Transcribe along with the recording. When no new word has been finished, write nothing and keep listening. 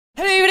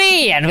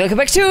everybody, and welcome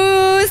back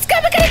to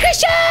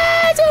Sandbox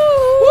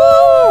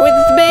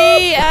with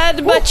me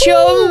and my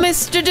chum,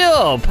 Mr.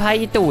 Dub. How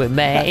you doing,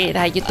 mate?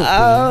 How you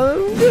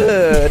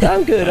doing?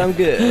 I'm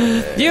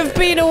good. You've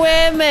been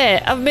away,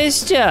 mate. I've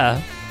missed you.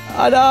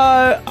 I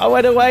know. I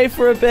went away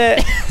for a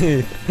bit.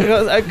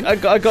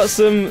 I got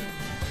some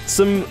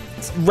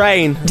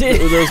rain.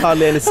 There was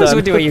hardly any sun. I was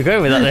wondering where you were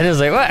going with that. Then I was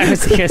like, what? I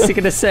was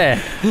going to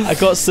say. I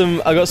got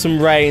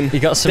some rain. You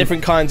got some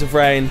different kinds of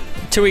rain.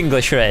 To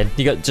English rain.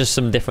 You got just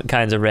some different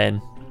kinds of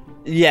rain.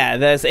 Yeah,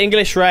 there's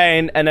English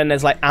rain, and then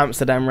there's like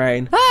Amsterdam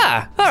rain.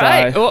 Ah, all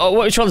right.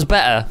 Which one's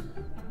better?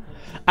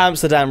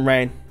 Amsterdam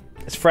rain.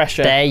 It's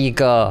fresher. There you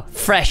go.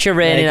 Fresher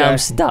rain in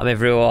Amsterdam,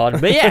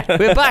 everyone. But yeah,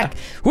 we're back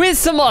with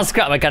some more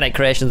scrap mechanic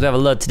creations. We have a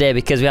load today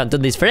because we haven't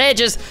done these for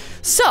ages.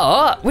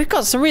 So, we've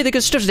got some really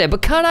good stuff today.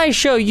 But can I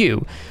show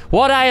you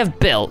what I have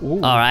built? All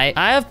right.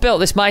 I have built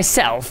this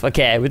myself.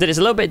 Okay. We did this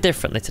a little bit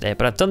differently today,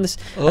 but I've done this.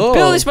 I've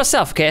built this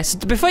myself. Okay. So,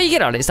 before you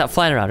get on it, start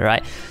flying around, all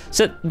right?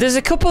 So, there's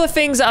a couple of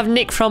things that I've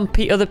nicked from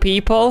other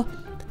people.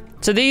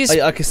 So these...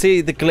 I can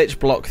see the glitch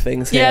block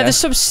things here. Yeah, there's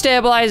some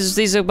stabilizers.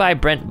 These are by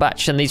Brent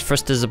Batch, and these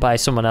thrusters are by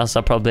someone else.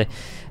 I'll probably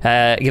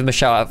give them a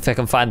shout out if I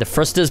can find the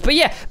thrusters. But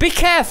yeah, be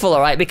careful,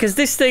 all right, because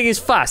this thing is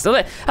fast.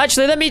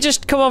 Actually, let me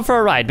just come on for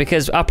a ride,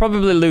 because I'll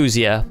probably lose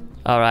you.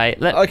 All right.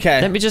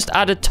 Okay. Let me just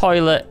add a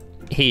toilet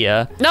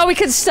here. Now we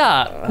can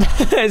start.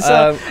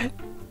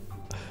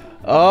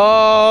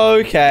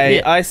 Okay,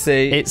 yeah, I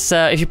see. It's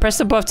if you press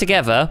them both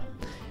together,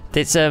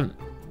 it's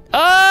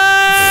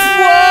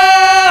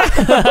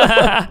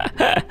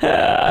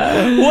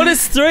What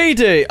does 3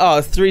 do?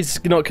 Oh,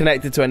 3's not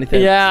connected to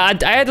anything. Yeah,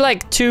 I had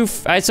like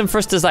I had some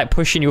thrusters like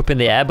pushing you up in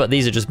the air, but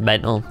these are just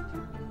mental.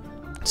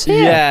 So,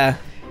 yeah.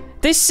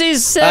 This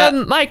is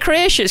my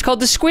creation. It's called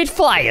the Squid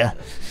Flyer.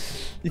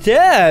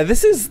 Yeah,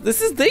 this is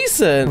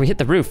decent. We hit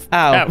the roof.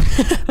 Ow.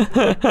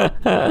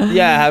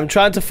 Yeah, I'm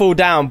trying to fall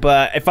down,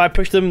 but if I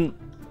push them...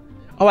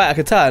 Oh, wait, I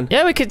can turn.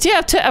 Yeah, we could.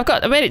 Yeah,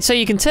 I made it so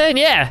you can turn,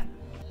 yeah.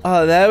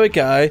 Oh, there we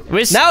go.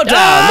 Now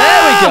down.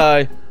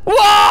 There we go.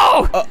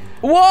 Whoa!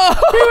 Whoa!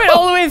 We went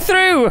all the way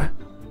through.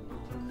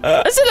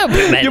 That's a little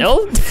bit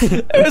mental.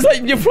 It was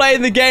like you're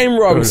playing the game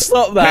wrong.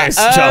 Stop that.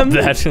 Stop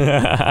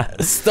that.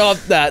 Stop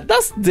that.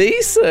 That's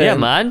decent. Yeah,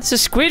 man. It's a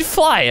Squid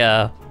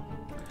Flyer.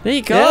 There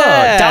you go.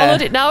 Yeah.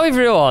 Download it now,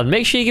 everyone.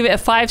 Make sure you give it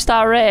a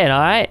 5-star rating, all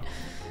right?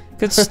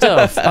 Good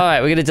stuff. All right,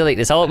 we're going to delete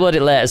this. I'll upload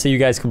it later so you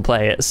guys can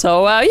play it.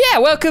 So, yeah,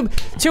 welcome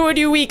to a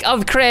new week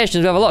of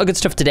creations. We have a lot of good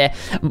stuff today.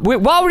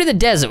 While we're in the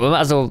desert, we might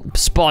as well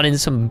spawn in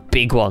some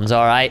big ones,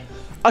 all right?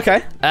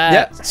 Okay.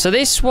 Yeah. So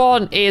this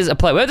one is a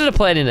plane. We're doing a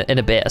plane in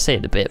a bit. I say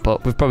in a bit,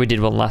 but we probably did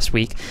one last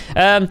week.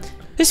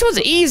 This one's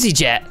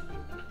EasyJet.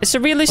 It's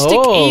a realistic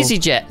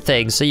EasyJet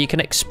thing, so you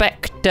can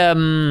expect a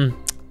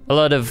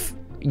lot of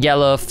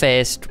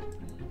yellow-faced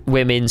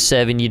women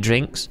serving you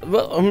drinks.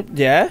 Well,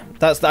 yeah,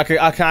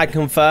 I can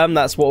confirm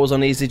that's what was on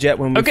EasyJet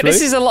when we flew.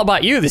 This is a lot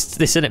about you. This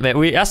isn't it, mate?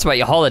 We asked about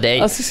your holiday.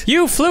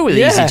 You flew with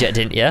EasyJet,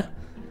 didn't you?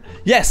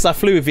 Yes, I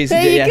flew with EasyJet.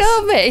 There you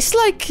go, mate. It's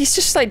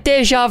just like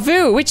deja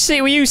vu. Which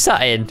seat were you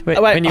sat in? Wait,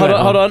 hold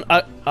on.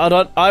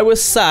 I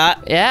was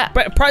sat. Yeah.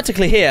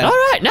 Practically here. All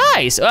right,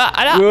 nice.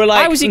 We were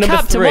like I was your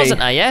captain,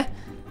 wasn't I? Yeah.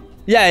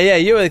 Yeah,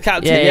 you were the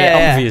captain.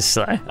 Yeah,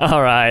 obviously.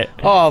 All right.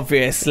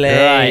 Obviously.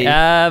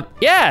 Right.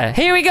 Yeah.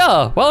 Here we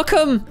go.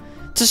 Welcome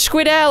to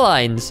Squid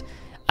Airlines.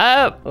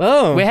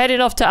 We're heading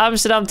off to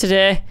Amsterdam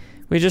today.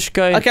 We're just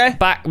going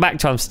back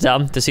to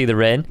Amsterdam to see the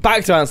rain.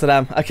 Back to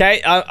Amsterdam.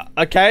 Okay.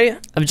 Okay.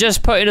 I'm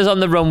just putting us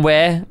on the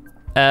runway,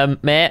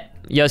 mate.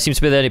 You seem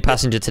to be the only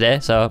passenger today,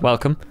 so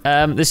welcome.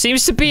 There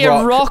seems to be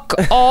a rock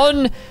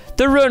on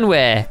the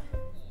runway.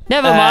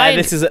 Never mind.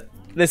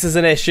 This is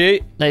an issue.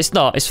 No, it's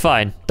not. It's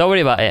fine. Don't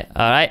worry about it.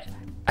 All right.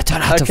 I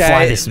don't know how to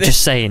fly this. I'm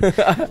just saying.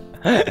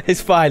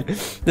 It's fine.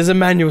 There's a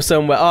manual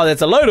somewhere. Oh,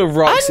 there's a load of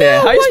rocks here.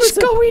 What's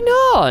going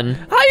on?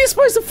 How are you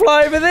supposed to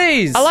fly over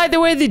these? I like the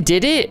way they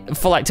did it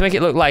to make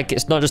it look like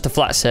it's not just a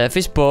flat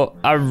surface, but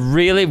I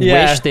really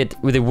wish they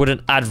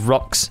wouldn't add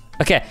rocks.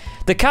 Okay,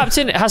 the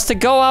captain has to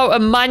go out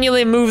and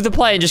manually move the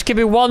plane. Just give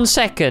me 1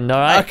 second, all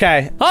right?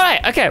 Okay. All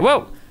right. Okay.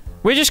 Well,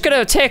 we're just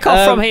gonna take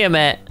off from here,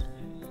 mate.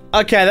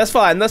 Okay, that's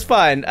fine. That's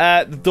fine.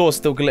 The door's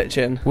still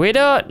glitching. We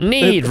don't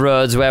need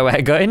roads where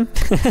we're going.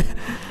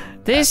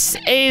 This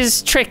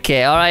is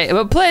tricky, all right?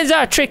 But planes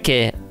are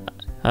tricky,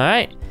 all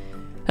right?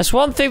 That's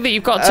one thing that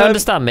you've got to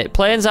understand, mate.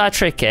 Planes are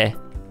tricky.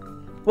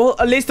 Well,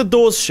 at least the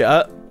door's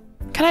shut.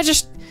 Can I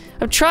just...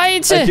 I'm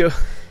trying to...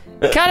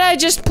 Can I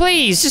just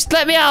please just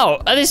let me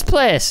out of this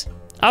place?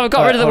 I've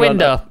got rid of the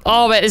window.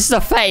 Oh, mate, this is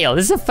a fail.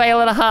 This is a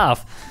fail and a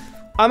half.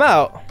 I'm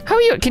out. How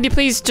are you? Can you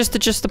please just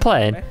adjust the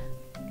plane?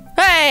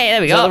 Hey,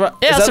 there we go.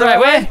 Yeah, that's the right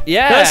way.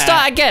 Yeah. Let's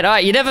start again. All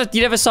right, you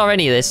never saw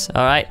any of this.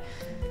 All right.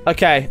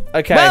 Okay.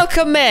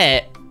 Welcome,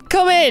 mate.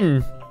 Come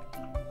in.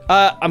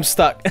 I'm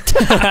stuck.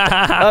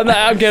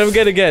 I'm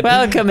good again.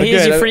 Welcome.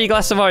 Here's your free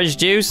glass of orange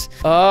juice.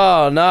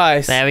 Oh,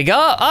 nice. There we go.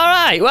 All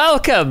right.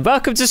 Welcome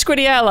to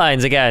Squiddy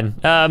Airlines again.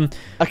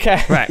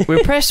 Okay. Right.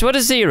 We press. What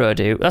does 0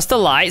 do? That's the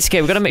lights.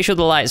 Okay. We've got to make sure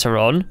the lights are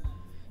on.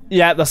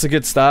 Yeah, that's a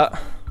good start.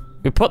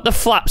 We put the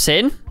flaps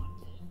in.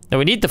 No,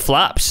 we need the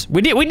flaps.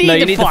 We need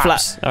No, the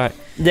flaps. All right.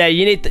 Yeah,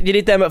 you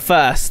need them at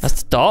first.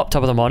 That's the top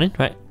of the morning,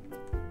 right?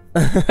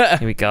 Here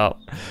we go.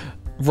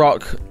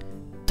 Rock.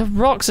 The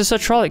rocks are so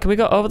trolley. Can we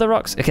go over the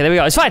rocks? Okay, there we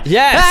go. It's fine.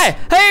 Yes.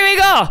 Hey, here we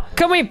go.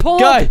 Can we pull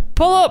Go. up?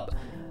 Pull up.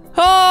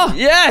 Oh.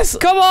 Yes.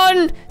 Come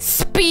on.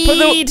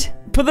 Speed.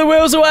 Put the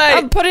wheels away.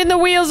 I'm putting the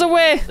wheels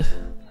away.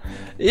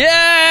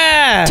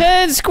 Yeah.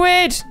 Turn,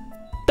 Squid.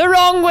 The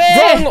wrong way.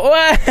 Wrong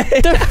way.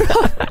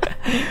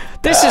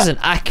 This is an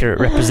accurate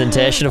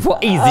representation of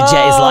what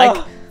EasyJet is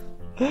like.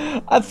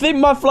 I think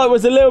my flight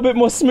was a little bit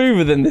more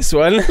smoother than this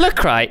one.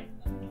 Look, right.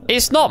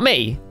 It's not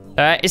me.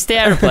 Alright, it's the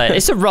aeroplane.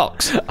 It's the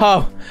rocks.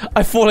 Oh,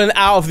 I've fallen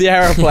out of the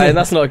aeroplane.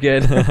 That's not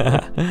good.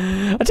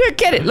 I don't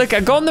get it. Look, I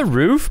go on the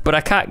roof, but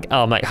I can't.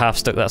 Oh, I'm like half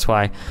stuck. That's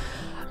why.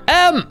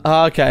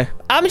 Okay.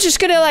 I'm just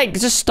gonna like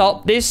just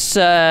stop this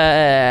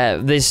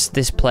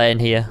this plane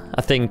here.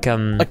 I think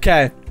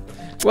Okay.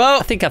 Well,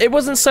 I think it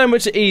wasn't so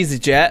much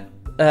EasyJet.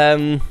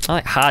 I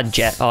like hard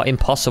jet or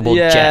impossible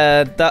jet.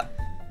 Yeah,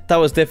 that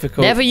was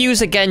difficult. Never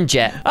use again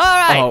jet. All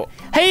right. Oh.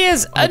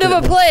 Here's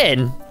another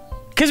plane.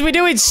 Because we're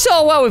doing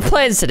so well with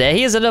planes today.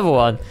 Here's another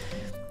one.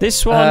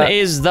 This one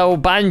is the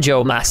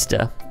Banjo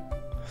Master.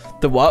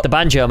 The what? The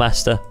Banjo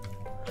Master.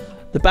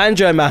 The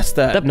Banjo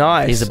Master.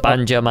 Nice. He's a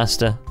Banjo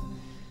Master.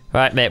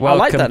 Right, mate. Welcome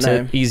like that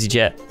to name.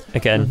 EasyJet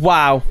again.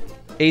 Wow.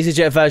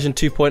 EasyJet version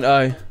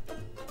 2.0.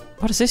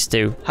 What does this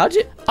do? How'd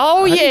you?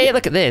 Oh, yeah.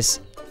 Look at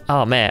this.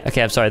 Oh, mate.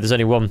 Okay, I'm sorry. There's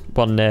only one.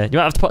 You might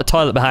have to put a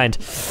toilet behind.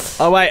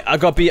 Oh, wait. I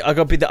got be the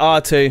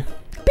R2.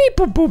 Beep,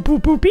 boop, boop,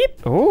 boop, boop, beep.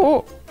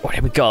 Oh,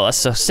 there we go. That's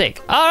so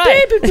sick. All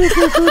right. Beep, beep,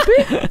 beep,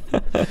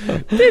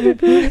 beep, beep,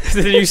 beep. It's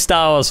the new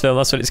Star Wars film.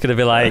 That's what it's going to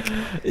be like.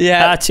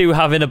 Yeah. R2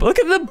 having a... Look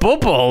at the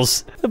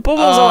bubbles. The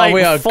bubbles are like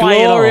we are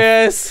flying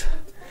glorious. off.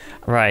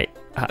 Right.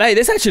 Hey,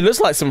 this actually looks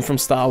like something from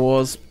Star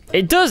Wars.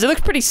 It does. It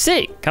looks pretty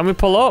sick. Can we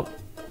pull up?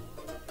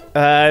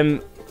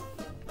 My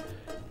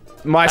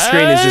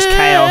screen is just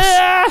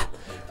chaos.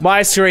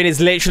 My screen is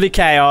literally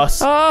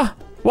chaos.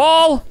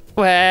 Wall.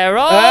 We're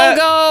all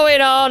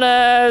going on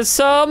a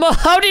summer.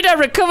 How did I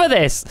recover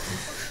this?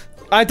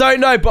 I don't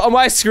know, but on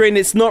my screen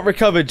it's not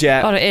recovered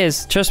yet. Oh, it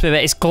is. Trust me,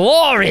 mate. It's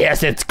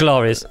glorious. It's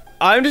glorious.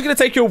 I'm just gonna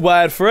take your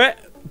word for it,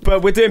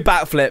 but we're doing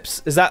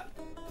backflips. Is that?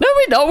 No,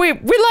 we're not. We're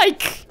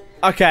like...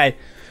 Okay.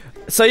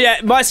 So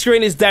yeah, my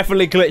screen is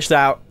definitely glitched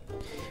out.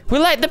 We're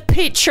like the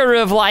picture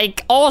of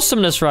like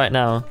awesomeness right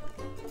now.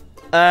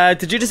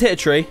 Did you just hit a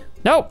tree?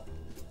 Nope.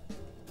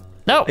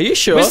 No. Are you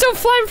sure? We're still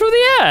flying through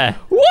the air.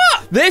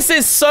 What? This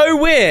is so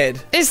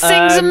weird. This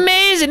thing's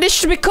amazing. This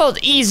should be called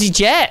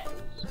EasyJet.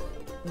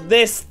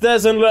 This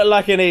doesn't look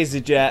like an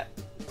EasyJet.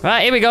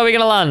 Right, here we go. We're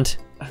gonna land.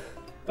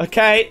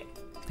 Okay.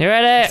 You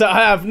ready? So I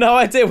have no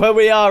idea where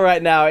we are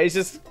right now. It's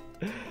just...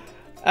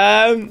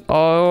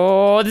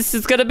 Oh, this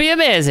is gonna be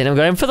amazing. I'm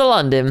going for the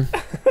landing.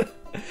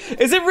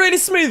 Is it really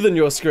smooth on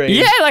your screen?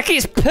 Yeah, like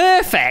it's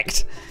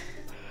perfect.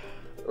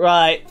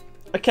 Right.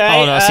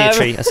 Okay. Oh no, I see a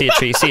tree. I see a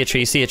tree. See a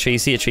tree. See a tree.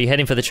 See a tree.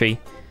 Heading for the tree.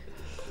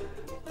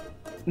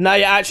 Now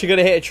you're actually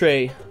gonna hit a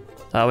tree.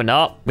 Oh, we're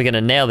not. We're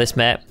gonna nail this,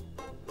 mate.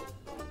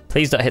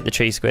 Please don't hit the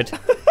tree, Squid.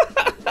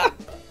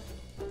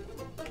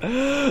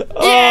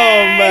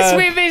 Yes, man.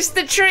 we missed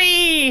the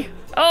tree.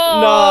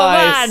 Oh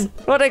Nice. man,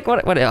 what?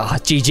 Oh,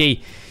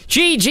 GG.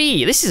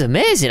 GG. This is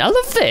amazing. I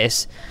love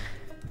this.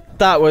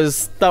 That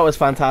was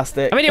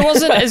fantastic. I mean, it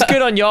wasn't as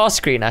good on your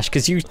screen, Ash,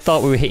 because you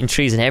thought we were hitting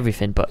trees and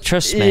everything. But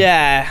trust me.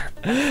 Yeah,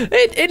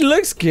 it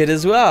looks good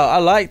as well. I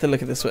like the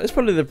look of this one. It's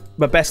probably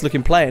my best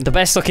looking plane. The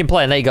best looking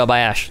plane. There you go, by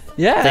Ash.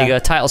 Yeah. There you go.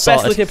 Title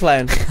sorted. Best looking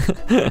plane.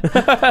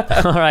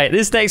 All right.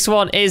 This next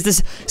one is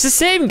this. It's the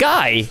same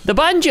guy, the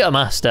Banjo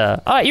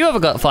Master. All right, you ever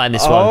got flying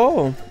this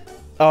one?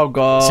 Oh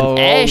god. It's an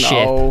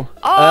airship. No.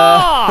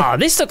 Oh,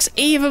 this looks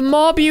even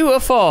more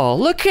beautiful.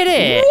 Look at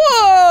it.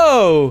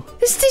 Whoa!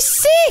 This is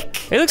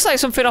sick. It looks like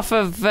something off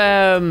of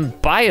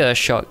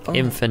BioShock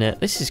Infinite.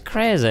 This is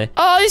crazy.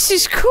 Oh, this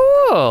is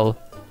cool.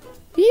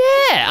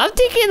 Yeah, I'm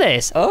digging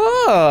this.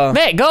 Oh.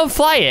 Mate, go and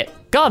fly it.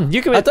 Go on,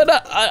 you can.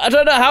 I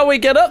don't know how we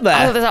get up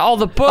there. Oh, there's all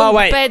the bunk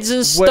beds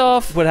and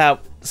stuff. Would help.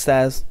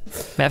 Stairs.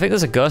 Mate, I think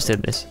there's a ghost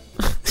in this.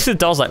 The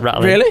door's like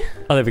rattling. Really?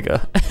 Oh, there we go.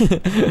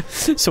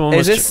 Someone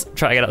was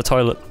trying to get out of the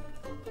toilet.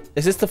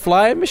 Is this the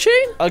flying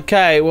machine?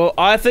 Okay, well,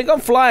 I think I'm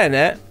flying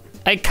it.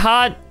 I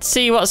can't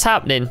see what's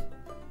happening.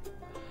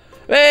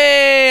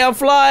 Hey, I'm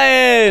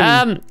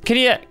flying.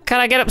 Can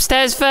I get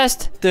upstairs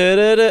first?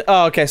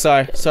 Oh, okay,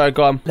 sorry,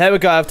 go on. There we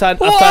go. I've turned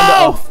it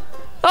off.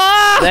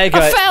 Ah! There you go.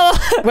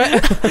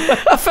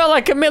 I fell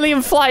like a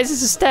million flights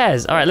of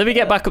stairs. All right, let me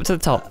get back up to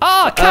the top.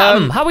 Oh,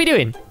 Captain, how are we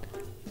doing?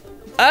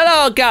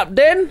 Hello,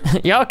 Captain.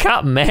 You're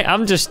Captain, mate.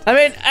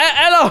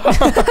 Hello,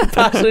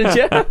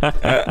 passenger.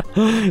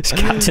 This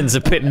Captain's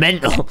a bit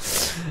mental.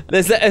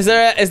 Is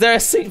there a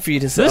seat for you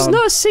to sit There's on?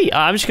 no seat. Oh,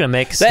 I'm just gonna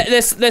make a seat.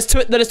 There's two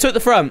at the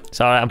front.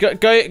 Sorry, I'm go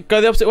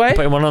the opposite way.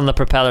 Putting one on the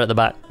propeller at the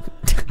back.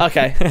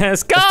 Okay.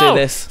 Let's go. Let's do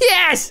this.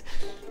 Yes.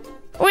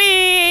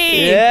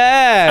 Whee!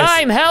 Yes.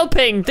 I'm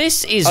helping.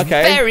 This is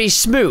very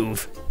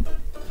smooth.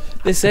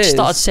 This I is. just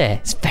thought I'd say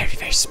it's very,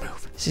 very smooth.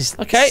 This is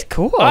Okay.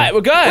 cool. All right, we're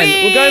going.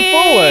 Whee! We're going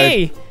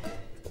forward.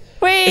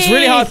 Whee! It's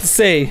really hard to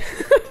see.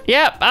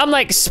 Yep, I'm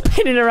like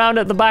spinning around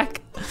at the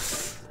back.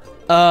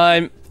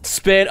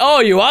 Spin.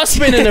 Oh, you are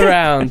spinning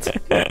around.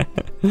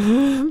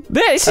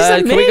 This is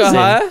amazing. Can we go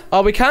higher?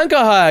 Oh, we can go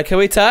higher. Can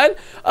we turn?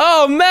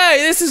 Oh, mate,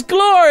 this is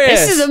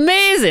glorious. This is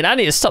amazing. I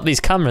need to stop these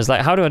cameras.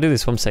 Like, how do I do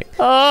this? 1 sec.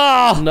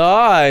 Oh,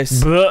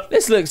 nice. Bleh.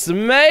 This looks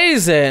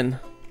amazing.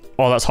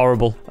 Oh, that's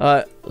horrible.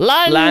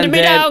 Land me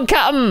in. down,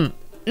 Captain.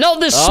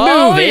 Not the smoothest,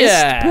 Oh,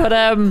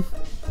 yeah.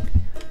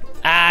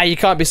 but you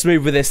can't be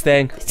smooth with this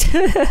thing.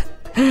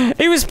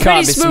 it was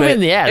pretty smooth in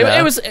the air.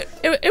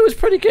 It was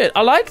pretty good.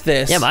 I like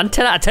this. Yeah, man.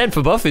 10 out of 10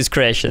 for both his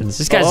creations.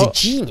 This guy's a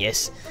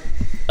genius.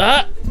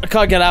 I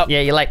can't get out. Yeah,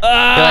 you're like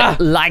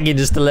lagging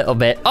just a little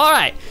bit. All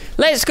right,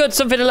 let's go to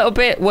something a little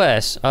bit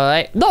worse. All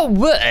right, not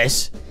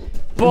worse,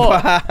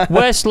 but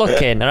worse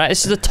looking. All right,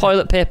 this is the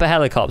toilet paper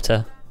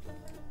helicopter.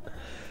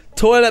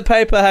 Toilet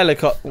paper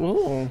helicopter.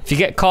 Ooh. If you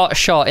get caught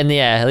short in the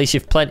air, at least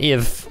you've plenty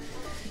of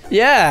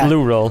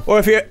loo roll. Or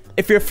if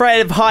you're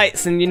afraid of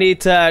heights and you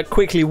need to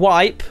quickly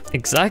wipe.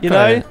 Exactly. You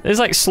know, there's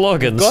like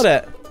slogans. Got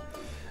it.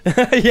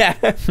 Yeah.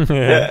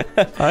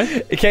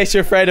 In case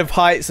you're afraid of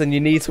heights and you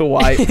need to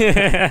wipe.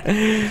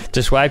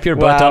 Just wipe your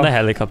butt on a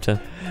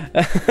helicopter.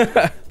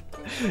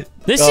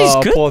 This is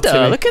good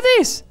though. Look at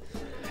this.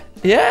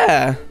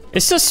 Yeah.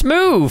 It's so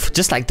smooth,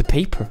 just like the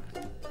paper.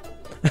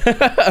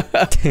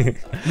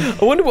 I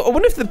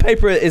wonder if the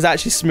paper is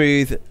actually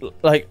smooth.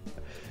 Like,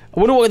 I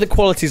wonder what the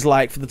quality's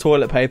like for the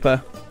toilet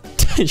paper.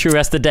 Should we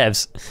ask the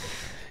devs?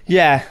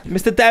 Yeah,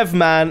 Mr. Dev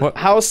man,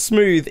 how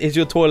smooth is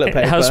your toilet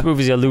paper? How smooth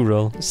is your loo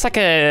roll? It's like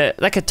a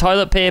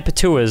toilet paper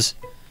tours.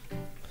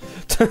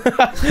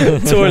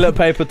 Toilet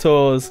paper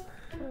tours.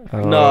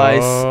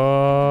 Nice.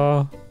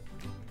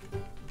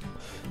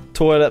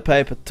 Toilet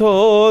paper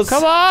tours.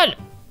 Come on.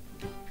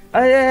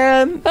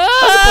 I suppose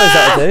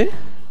that'll do.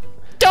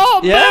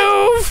 Don't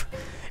move!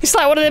 It's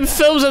like one of them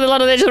films where they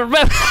land on the edge of the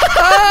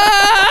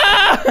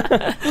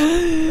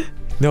river.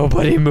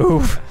 Nobody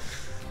move.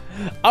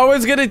 I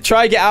was gonna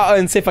try get out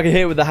and see if I can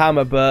hit it with the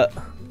hammer, but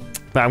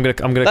I'm gonna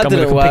come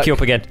pick you up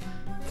again.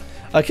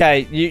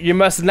 Okay, you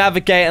must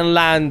navigate and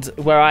land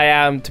where I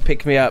am to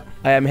pick me up.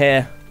 I am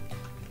here.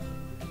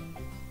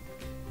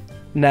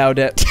 Nailed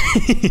it.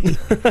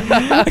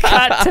 I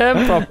can't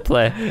turn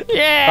properly.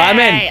 Yeah, I'm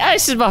in.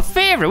 This is my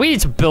favourite. We need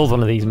to build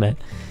one of these, man.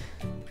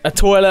 A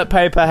toilet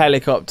paper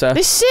helicopter.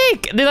 They're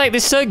sick. They're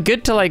so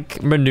good to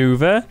like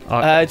maneuver.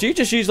 Do you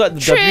just use like the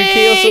W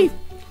key or something?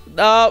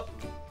 Oh,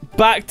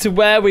 back to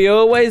where we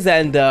always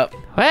end up.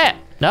 Where?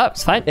 No,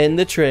 it's fine. In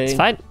the tree. It's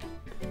fine.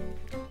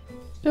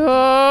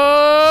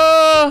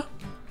 Oh,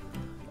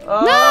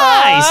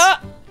 nice.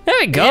 There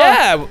we go.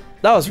 Yeah,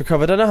 that was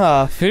recovered and a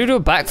half. Can you do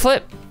a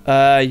backflip?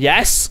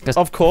 Yes,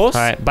 of course.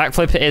 All right,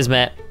 backflip it is,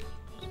 mate.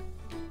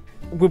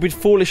 We'll be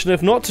foolish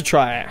enough not to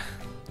try it.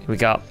 Here we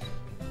go.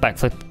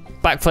 Backflip.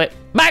 Backflip.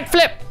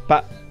 Backflip!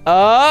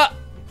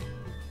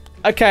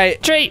 Okay.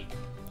 Tree!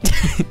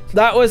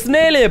 That was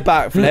nearly a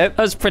backflip. That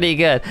was pretty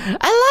good.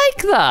 I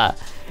like that.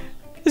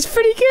 It's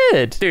pretty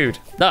good. Dude,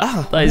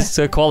 that is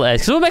so quality.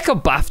 Can someone make a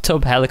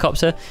bathtub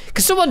helicopter?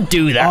 Can someone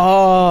do that?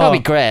 Oh. That'd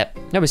be great.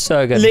 That'd be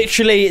so good.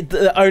 Literally,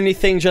 the only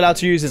things you're allowed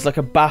to use is like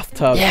a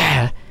bathtub.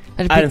 Yeah.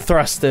 And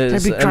thrusters.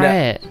 That'd be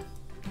great.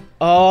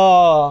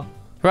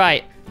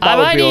 Right. I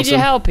might need your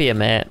help here,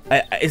 mate.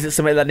 Is it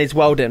something that needs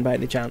welding by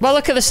any chance? Well,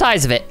 look at the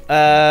size of it.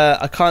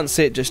 I can't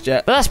see it just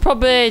yet. But that's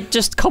probably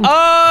just...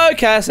 okay,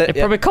 that's it. It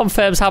probably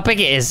confirms how big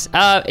it is.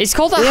 It's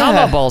called the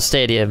Hammerball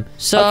Stadium.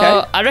 So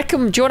I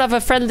reckon, do you want to have a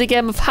friendly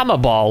game of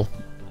Hammerball?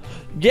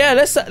 Yeah,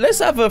 let's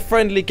have a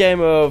friendly game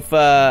of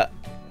the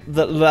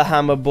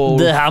Hammerball.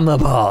 The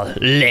Hammerball.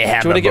 Do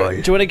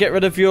you want to get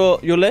rid of your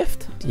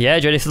lift? Yeah,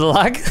 do you ready for the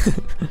lag?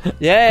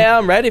 Yeah,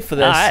 I'm ready for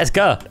this. Alright, let's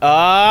go.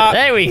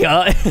 There we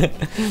go.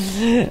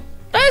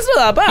 That's not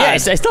that bad. Yeah,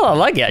 it's not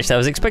that laggy actually. I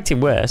was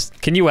expecting worse.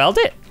 Can you weld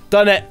it?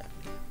 Done it.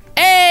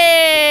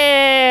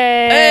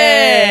 Hey!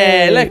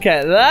 Hey, look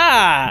at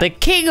that. The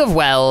king of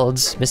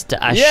welds, Mr.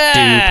 AshDubh.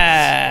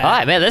 Yeah.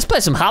 Alright, man, let's play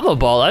some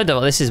Hammerball. I don't know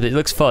what this is, but it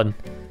looks fun.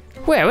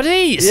 Where are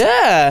these?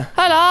 Yeah.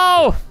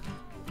 Hello.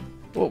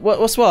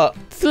 What's what?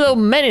 It's little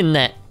men in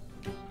there.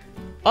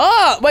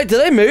 Wait, do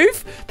they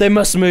move? They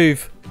must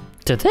move.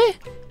 Do they?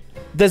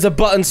 There's a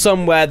button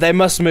somewhere. They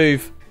must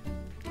move.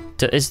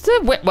 Is there?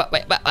 Wait.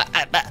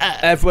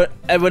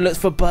 Everyone looks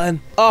for a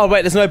button. Oh,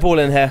 wait, there's no ball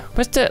in here.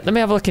 Let me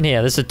have a look in here.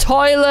 There's a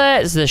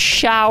toilet, there's a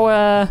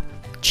shower,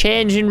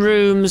 changing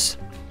rooms.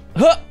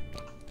 Huh.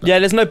 Yeah,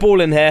 there's no ball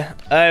in here.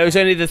 It was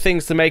only the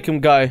things to make them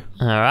go.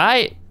 All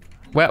right.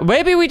 Well,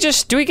 maybe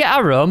do we get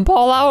our own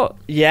ball out?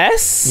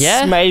 Yes.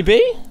 Yeah.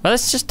 Maybe. Well,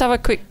 let's just have a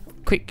quick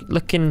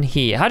look in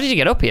here. How did you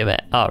get up here,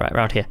 mate? Oh, right,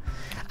 round here.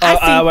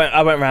 I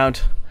went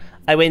round.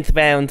 I went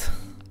round.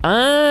 All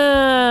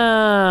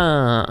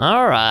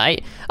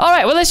right.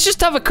 Well, let's just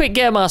have a quick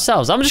game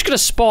ourselves. I'm just gonna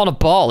spawn a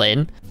ball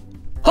in.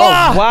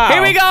 Wow.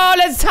 Here we go.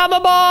 Let's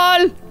hammer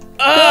ball.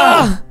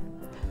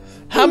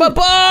 Hammer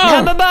ball.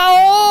 Hammer ball.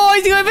 Oh,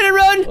 he's going for the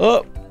run.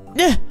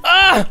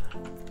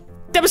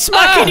 I'm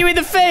smacking you in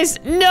the face.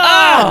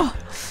 No.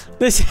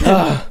 This.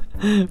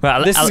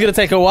 Right, this is gonna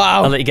take a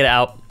while. I'll let you get it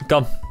out. Go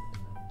on.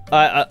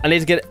 I need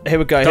to get it. Here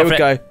we go. Here we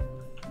go.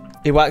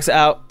 He whacks it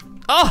out.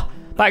 Oh,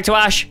 back to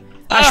Ash.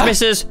 Ash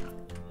misses.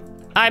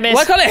 I miss.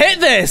 Why can't I hit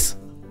this?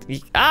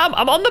 I'm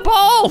on the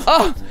ball.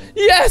 Oh,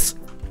 yes.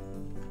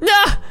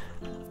 Nah.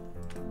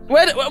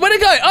 Where'd it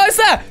go? Oh, it's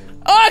there.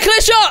 Oh,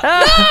 clear shot.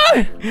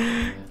 No.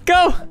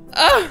 Go.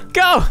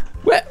 Go.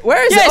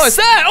 Where is it? Oh, it's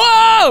there.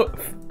 Whoa.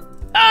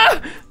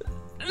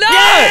 No.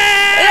 Yes!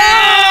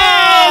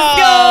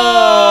 Go.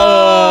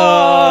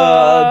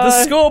 The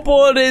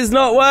scoreboard is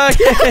not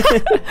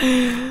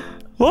working.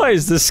 What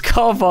is the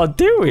scoreboard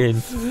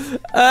doing?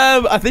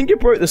 I think you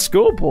broke the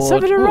scoreboard.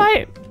 Something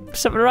right.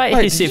 Something right.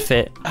 Wait, you see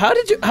fit. How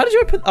did you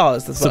open? Oh,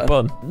 it's the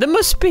button. There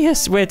must be a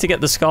way to get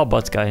the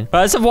scoreboards going. All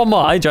right, let's have one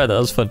more. I enjoyed that. That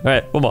was fun. All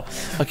right, one more.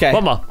 Okay.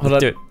 One more. Hold on.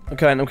 Do it.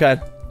 Okay, okay.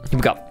 Here we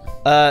go.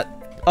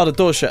 Oh, the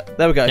door's shut.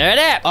 There we go. There it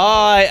is.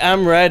 I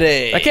am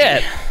ready.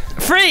 Okay.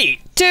 3,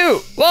 2,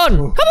 1. Come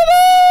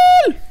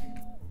on!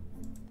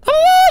 Come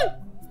on!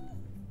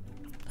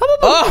 Come on!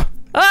 Oh!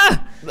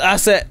 Ah!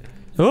 That's it.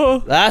 Oh!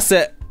 That's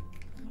it.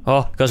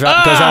 Oh, goes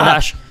round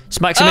Ash.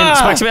 Smacks him in.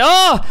 Smacks him in.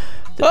 Oh!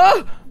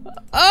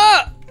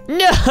 Oh!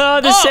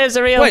 No, the saves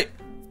are real. Wait.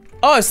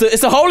 Oh,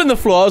 it's a hole in the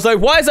floor. I was like,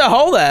 why is there a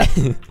hole there?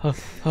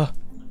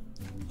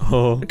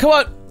 Oh. Come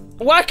on.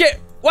 Whack it.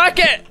 Whack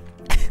it.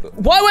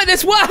 Why went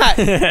this whack?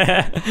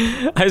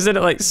 I was in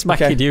it like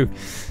smacking you.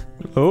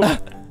 Oh.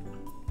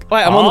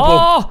 Wait, I'm on the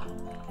ball.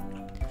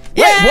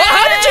 Wait, what?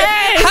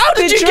 How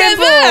did you get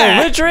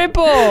there? The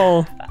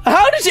dribble.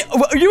 How did you?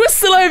 You were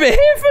still over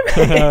here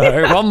for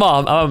me. One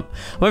more. I'm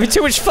having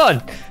too much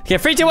fun. Okay,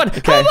 3, 2, 1.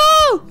 Okay. Come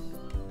on.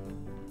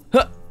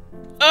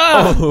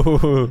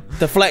 Oh.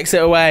 Deflects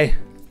it away.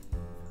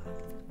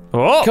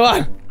 Oh. Come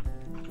on.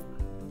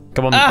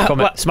 Come on,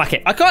 come on. Smack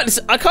it. I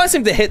can't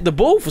seem to hit the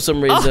ball for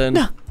some reason.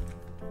 Oh, no.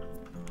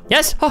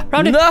 Yes. Oh,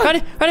 round it. No. Round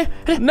it.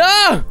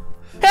 No.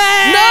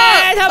 Hey,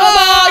 No.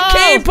 Oh,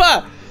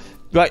 keeper.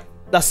 Right.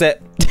 That's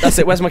it. That's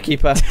it. Where's my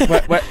keeper?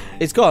 Where?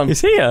 It's gone.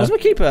 He's here. Where's my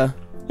keeper?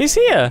 He's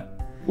here.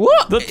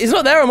 What? He's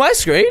not there on my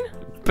screen.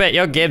 Bet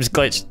your game's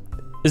glitched.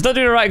 He's not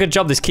doing a right good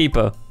job, this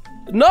keeper.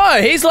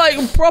 No, he's like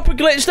proper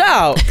glitched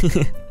out.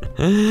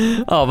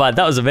 Oh man,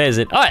 that was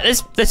amazing. All right,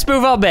 let's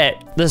move on, mate.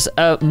 There's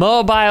a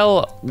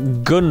mobile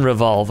gun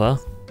revolver.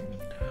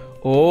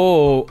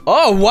 Oh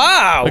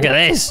wow! Look at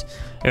this.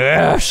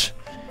 Yes.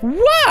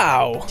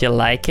 Wow. Do you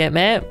like it,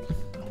 mate?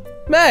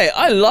 Mate,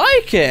 I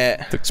like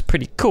it. Looks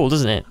pretty cool,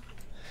 doesn't it?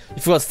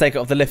 You forgot to take it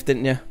off the lift,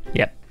 didn't you?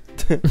 Yep.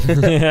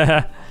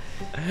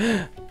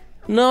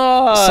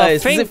 Nice.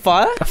 So Is it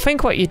fire? I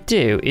think what you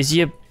do is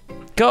you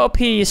go up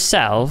here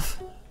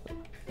yourself,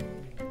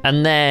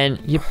 and then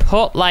you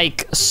put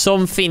like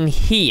something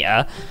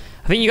here.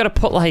 I think you got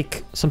to put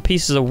like some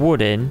pieces of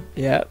wood in.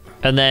 Yep.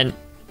 And then.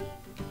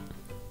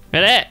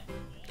 Ready?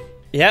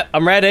 Yep,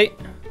 I'm ready.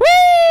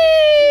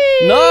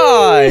 Whee!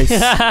 Nice.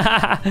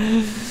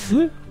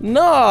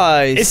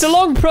 Nice. It's a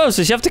long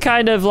process. You have to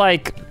kind of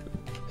like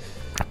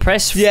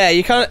press. Yeah,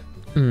 you kind of.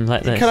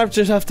 Like this. You kind of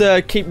just have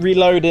to keep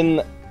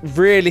reloading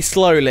really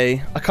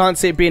slowly. I can't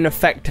see it being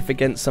effective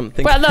against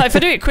something. Well, no, if I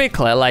do it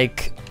quickly,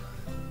 like.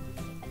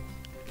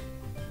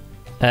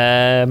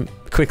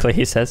 Quickly,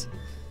 he says.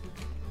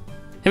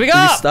 Here we go.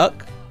 Are you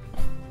stuck?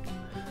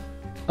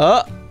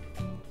 Oh,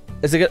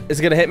 is it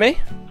gonna hit me?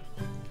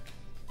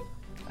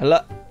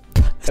 Hello.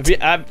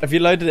 Have you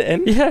loaded it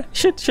in? Yeah,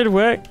 should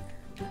work.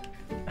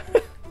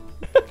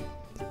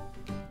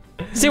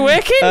 Is it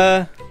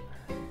working?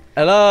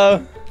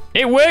 Hello.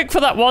 It worked for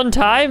that one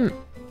time.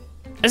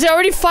 Has it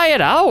already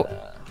fired out?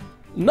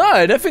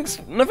 No, nothing's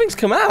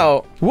come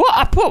out. What?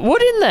 I put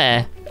wood in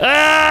there.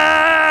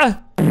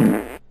 Ah!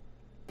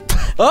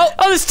 Oh,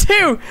 there's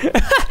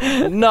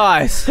 2.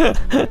 Nice.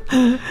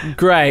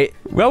 Great.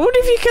 Well, I wonder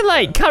if you can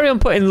like carry on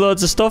putting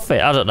loads of stuff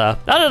in. I don't know.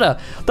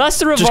 That's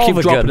the revolver Just keep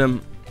dropping gun.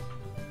 them.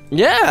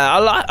 Yeah, I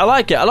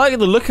like it. I like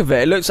the look of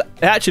it. It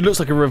actually looks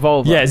like a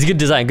revolver. Yeah, it's a good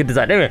design. Good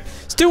design. Anyway,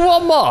 let's do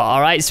one more.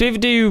 All right. So we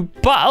do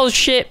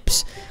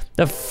battleships,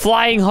 the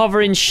flying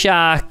hovering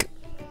shark,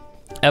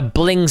 a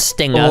bling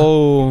stinger.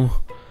 Oh,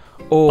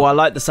 I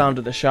like the sound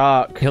of the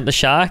shark. You want the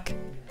shark?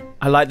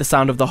 I like the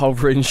sound of the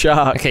hovering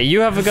shark. Okay,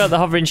 you haven't got the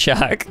hovering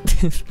shark.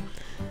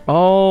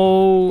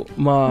 Oh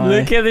my!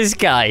 Look at this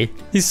guy.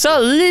 He's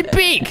so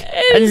big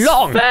and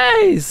long.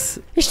 Face.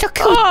 He's so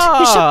cute.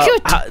 He's so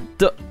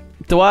cute.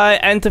 Do I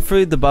enter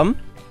through the bum?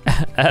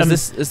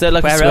 Is there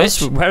like a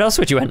switch? Where else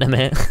would you enter,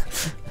 mate?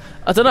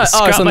 I don't know.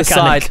 Oh, it's on the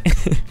side.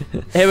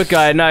 Here we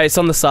go. No, it's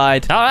on the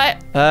side. All right.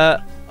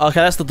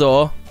 Okay, that's the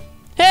door.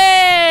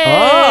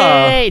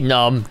 Hey!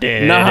 Nom.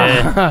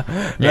 No.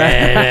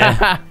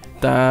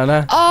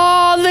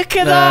 Oh, look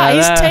at that!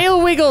 His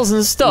tail wiggles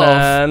and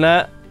stuff.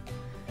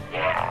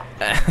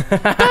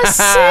 That's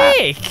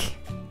sick.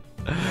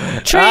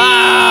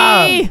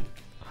 Tree.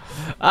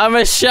 I'm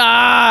a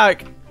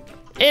shark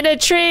in a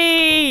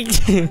tree.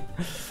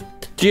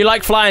 Do you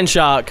like flying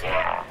shark?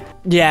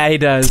 Yeah, he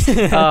does.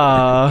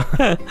 Oh,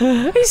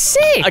 he's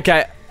sick.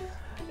 Okay.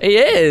 He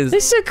is.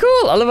 It's so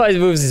cool. I love how he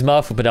moves his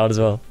mouth up and down as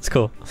well. It's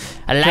cool.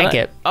 I like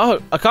it.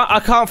 Oh, I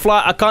can't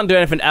fly. I can't do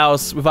anything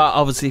else without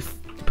obviously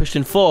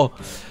pushing 4.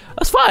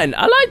 That's fine.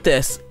 I like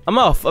this. I'm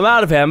off. I'm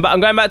out of here. But I'm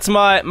going back to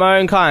my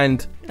own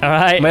kind. All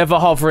right. My other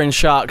hovering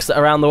sharks that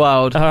are around the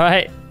world. All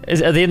right.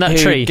 Are they in that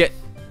tree?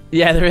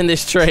 Yeah, they're in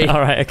this tree.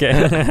 All right. Okay.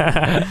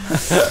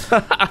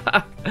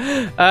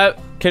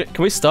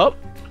 Can we stop?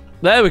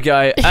 There we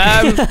go.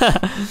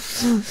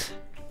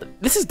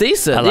 This is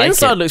decent. The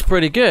inside looks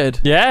pretty good.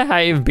 Yeah,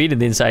 I haven't been in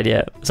the inside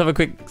yet. Let's have a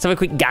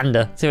quick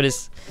gander. See what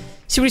it's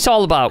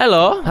all about.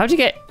 Hello. How'd you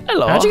get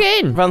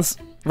in? Run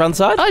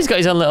side. Oh, he's got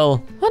his own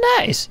little. Oh,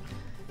 nice.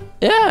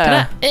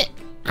 Yeah.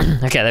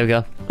 Okay, there we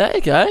go. There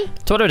you go.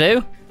 So what do I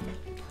do?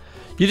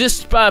 You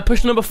just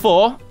push number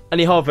 4, and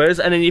he hovers,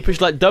 and then you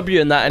push like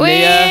W and that, and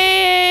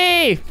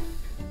Whee!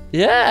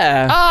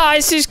 Yeah. Oh,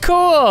 this is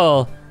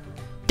cool.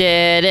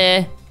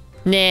 Yeah.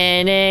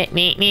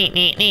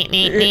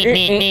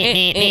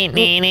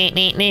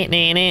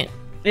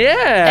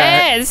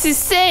 Hey, this is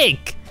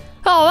sick.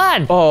 Oh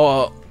man.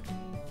 Oh.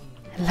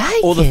 I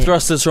like all the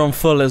thrusters are on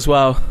full as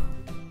well.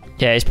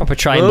 Yeah, it's proper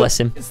try and bless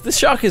him. The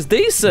shark is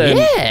decent.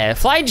 Yeah,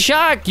 flying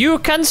shark, you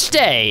can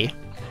stay.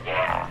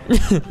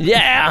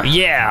 Yeah.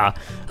 Yeah.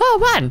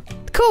 Oh man,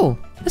 cool.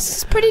 This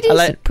is pretty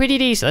decent. Pretty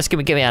decent. Let's get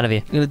me out of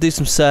here. I'm gonna do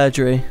some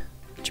surgery.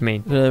 What do you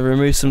mean? I'm gonna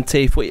remove some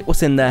teeth.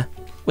 What's in there?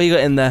 What you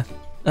got in there?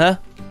 Huh?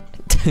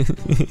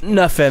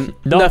 Nothing.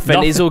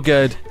 Nothing. He's all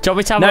good. Do you want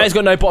me to have he's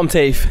got no bottom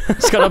teeth.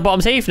 He's got no bottom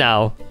teeth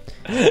now.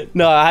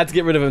 No, I had to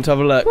get rid of him to have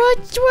a look.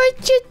 What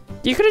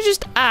you could have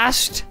just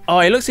asked.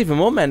 Oh, he looks even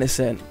more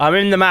menacing. I'm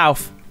in the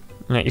mouth.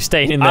 Right, you're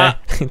staying in there.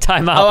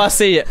 Time out. Oh, I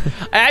see it.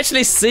 I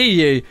actually see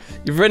you.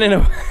 You're running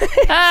away.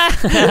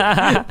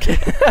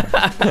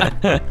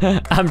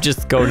 I'm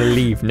just going to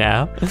leave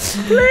now.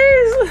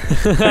 Please.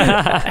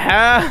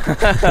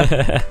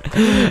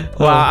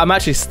 Wow, I'm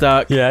actually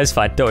stuck. Yeah, it's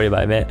fine. Don't worry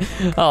about it, mate.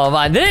 Oh,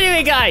 man. But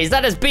anyway, guys,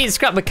 that has been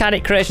Scrap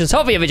Mechanic Creations.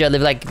 Hopefully you enjoyed.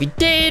 Leave a like if you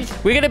did.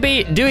 We're going to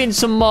be doing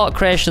some more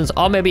creations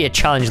or maybe a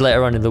challenge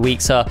later on in the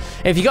week. So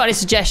if you got any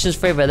suggestions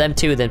for either of them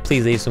two, then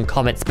please leave some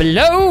comments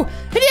below.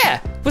 And yeah,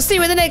 we'll see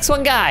you in the next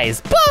one, guys.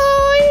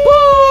 Bye.